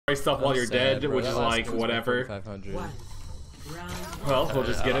stuff while you're dead, which is like whatever. 500. Well, we'll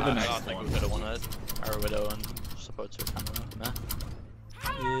just get it the next I don't think one. we could have won it. Our Widow and supports are kind of meh.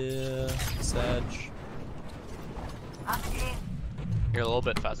 Yeah, Sag. You're a little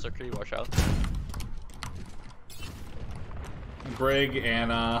bit faster, Cree, watch out. Brig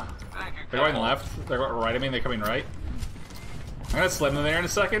and they're going left. They're going right. I mean, they're coming right. I'm gonna slam them there in a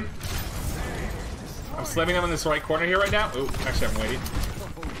second. I'm slamming them in this right corner here right now. Ooh, actually, I'm waiting.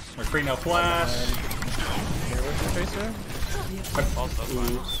 McCree, no flash.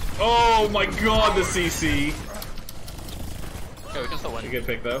 Oh my god, the CC. Okay, we can still win. Good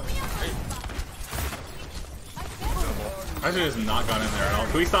pick though. I should have just not gone in there at all.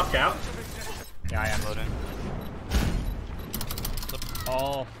 Can we stop cap? Yeah, I am loading.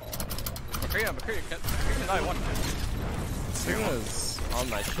 Oh. McCree, McCree, I won. Sigma's on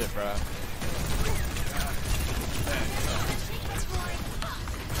my shit, bro.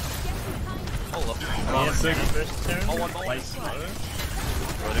 Hold up. Come on, Sig. Hold one.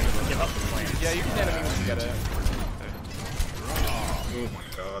 Give up the plan. Yeah, you can enemy once you get it. Oh my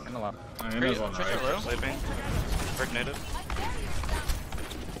god. In the left. I mean, there's one right. Sleeping. Brick native.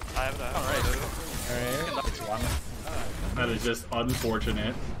 I have that. Alright. Alright. It's one. That is just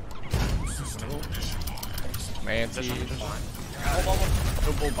unfortunate. Manti.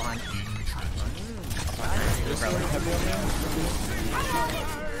 Double bind. There's someone heavy on me.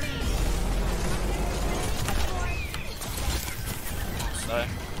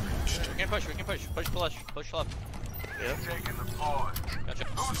 We can push, push left. Yeah. Gotcha.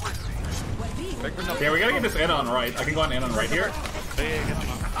 Okay, we gotta get this in on right. I can go on in on right here. Yeah, get them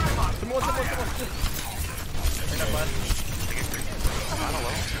up. Someone.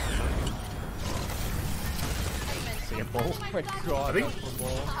 See a ball. Oh my god. I think.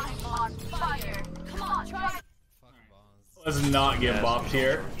 Let's not get bopped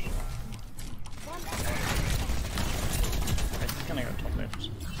here. I'm just gonna go top left.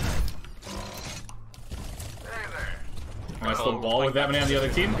 Am I still ball with that many on the other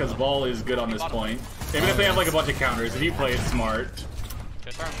team? Because ball is good on this point. Even if they have like a bunch of counters, if you play it smart.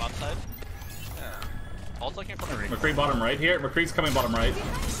 Just our left side. All's looking for the ring. McCree bottom right here. McCree's coming bottom right.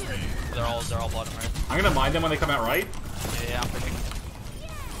 They're all bottom right. I'm gonna mind them when they come out right. Yeah, I'm pushing.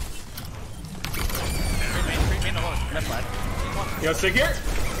 Main alone. Left side. Yo, Sig here.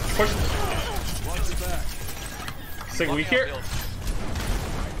 Push. Sig weak here.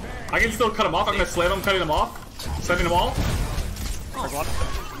 I can still cut him off. I'm gonna slam him, cutting them off. Slamming them all.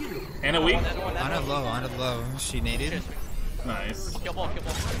 And a weak. On it low. She naded. Kill Nice. ball.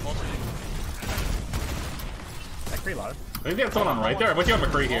 McCree low. I think they have someone on right there. I'm with you on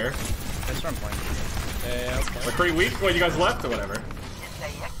McCree here. That's where I'm playing. Yeah, okay. McCree weak. Wait, you guys left or whatever?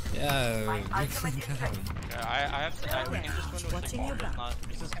 Yeah, we can go. Yeah, I have to. We can just win with the ball. If not,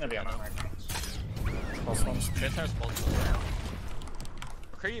 This is gonna be on our mark. Tracer's both.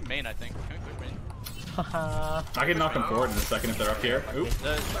 Cree main, I think. Can we quick main? I can knock them forward in a second if they're up here. Oop.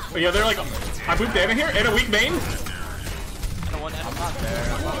 But yeah, they're like. I booped Anna here and a weak main. I'm not there.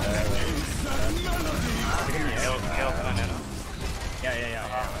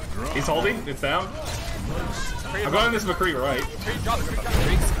 Yeah. He's holding. It's down. I'm going this McCree right.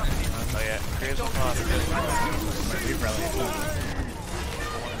 Oh yeah. Cree's on top.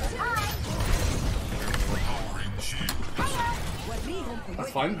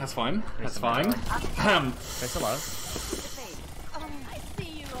 That's fine. That's fine. That's fine. Thanks a lot.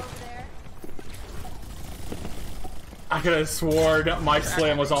 I could have sworn my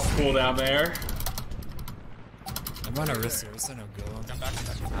slam was off cooldown there. I'm on a wrist, so no go.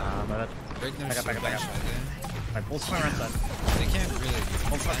 But Break no back up. flash, I pulled my right side. they can't really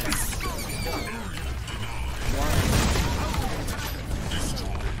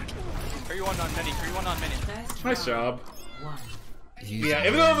Cree one on mini. Nice job. use Yeah,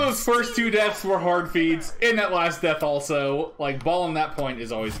 even though those first two deaths were hard feeds, in that last death also, like, balling that point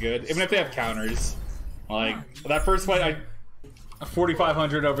is always good. Even if they have counters. Like, that first fight,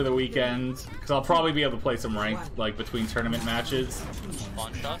 4,500 over the weekend, because I'll probably be able to play some ranked, like, between tournament matches.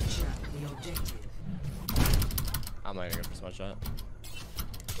 Spawn shot. I'm not gonna go for smart shot.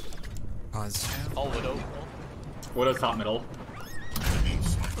 Pause. All Widow. Widow's top middle.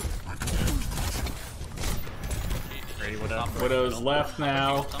 Widow's left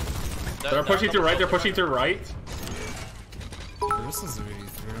now. They're pushing through right, The wrist is really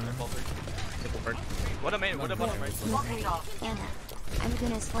through. What a main, what a bottom right. Anna, I'm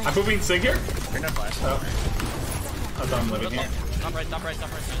gonna slam. I'm moving Sig here. Bring that flash. Oh. I thought I'm living here. Top right.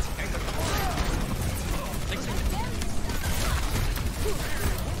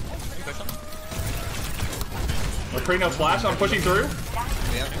 McCree no flash, I'm pushing through.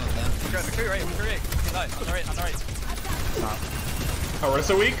 We have one down. McCree right, McCree right. On the right, on the right.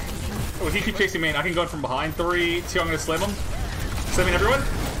 Orisa weak. Oh, he keep chasing main. I can go in from behind. 3, 2. I'm gonna slam him. Slamming everyone.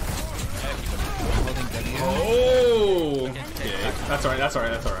 Holding W. Oh. Yeah. That's alright. That's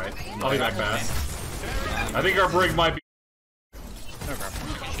alright. That's alright. I'll be back fast. I think our brig might be.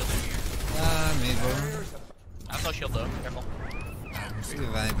 Maybe. I have no shield though. Careful.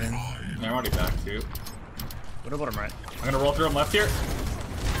 Surviving. Yeah, I'm already back too. What about him right? I'm gonna roll through him left here.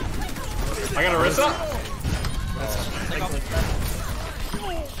 I got Orisa.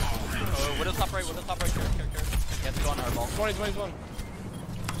 Widow's top right, Widow's top right. Care. You have to go on our ball. 20, 21.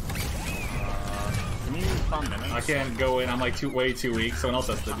 Can you farm Nano? I can't go in. I'm like way too weak. Someone else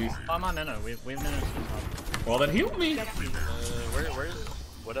has to do. Farm on Nano. We have Nano. Well, then heal me. Where's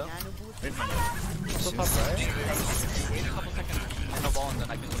Widow? We have Nano. Still top right? Wait a couple seconds. Nano ball and then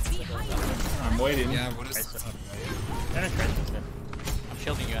I can look at the I'm waiting. Yeah, what is the top right? Nano's great. I'm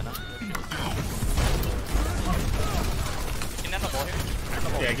shielding you, Anna. Can Nano ball here? Nano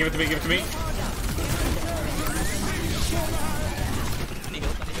ball. Yeah, give it to me. Give it to me. Any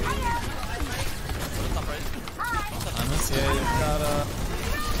heals? Widow's top right. Yeah, you've got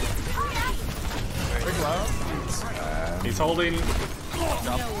big low. He's holding.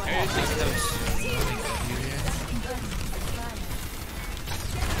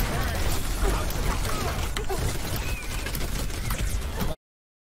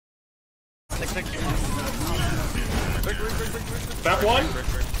 That one.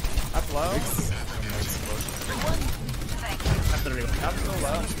 Up low. Up so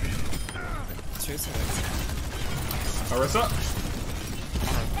low. Tracer. Orisa.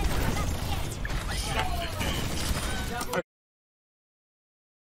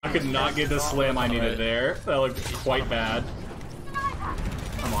 I could not get the slam I needed there. That looked quite bad.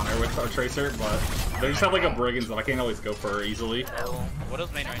 I'm on her with our tracer, but they just have like a brigand that I can't always go for her easily.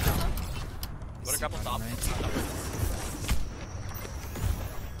 Widow's main right now. Widow grapple top.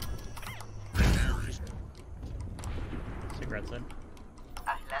 Secret side.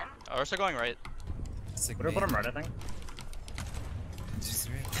 Orisa going right. What about him right, I think?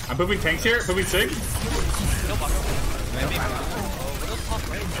 I'm moving tanks here. Moving Sig. Kill Bucko. Widow's top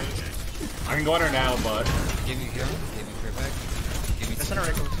right. I can go on her now, but Give me go. Give me crit back. Give me Center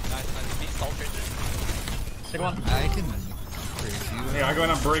right. Nice. Beat Salt Tracer. Take one. I can crit you. yeah, I go in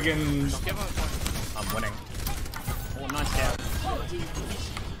on brigand. Give him a point. I'm winning. Oh, nice gap.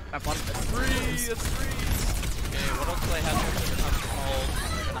 Have one. That's three. Okay, what else do they have? They're gonna have Pulse,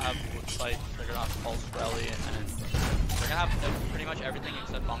 they're gonna have Woodfight, they're gonna have Pulse Rally, and they're gonna have pretty much everything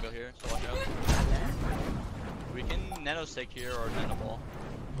except Bongo here, so watch out. We can Nano Stick here or Nano Ball.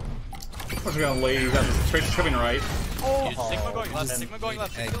 I'm just gonna leave. Tracer's coming right. Dude, Sigma going left, Sigma going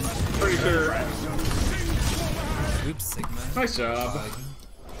left. Hey. Pretty sure. Oops, Sigma. Nice job.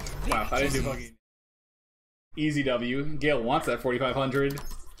 Wow, I didn't do fucking easy W. Gale wants that 4,500.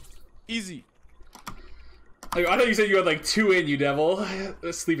 Easy. I thought you said you had like 2 in, you devil.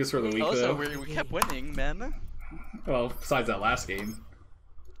 Sleep is for the weak, Also, though. we kept winning, man. Well, besides that last game.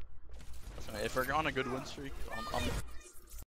 If we're on a good win streak, I'm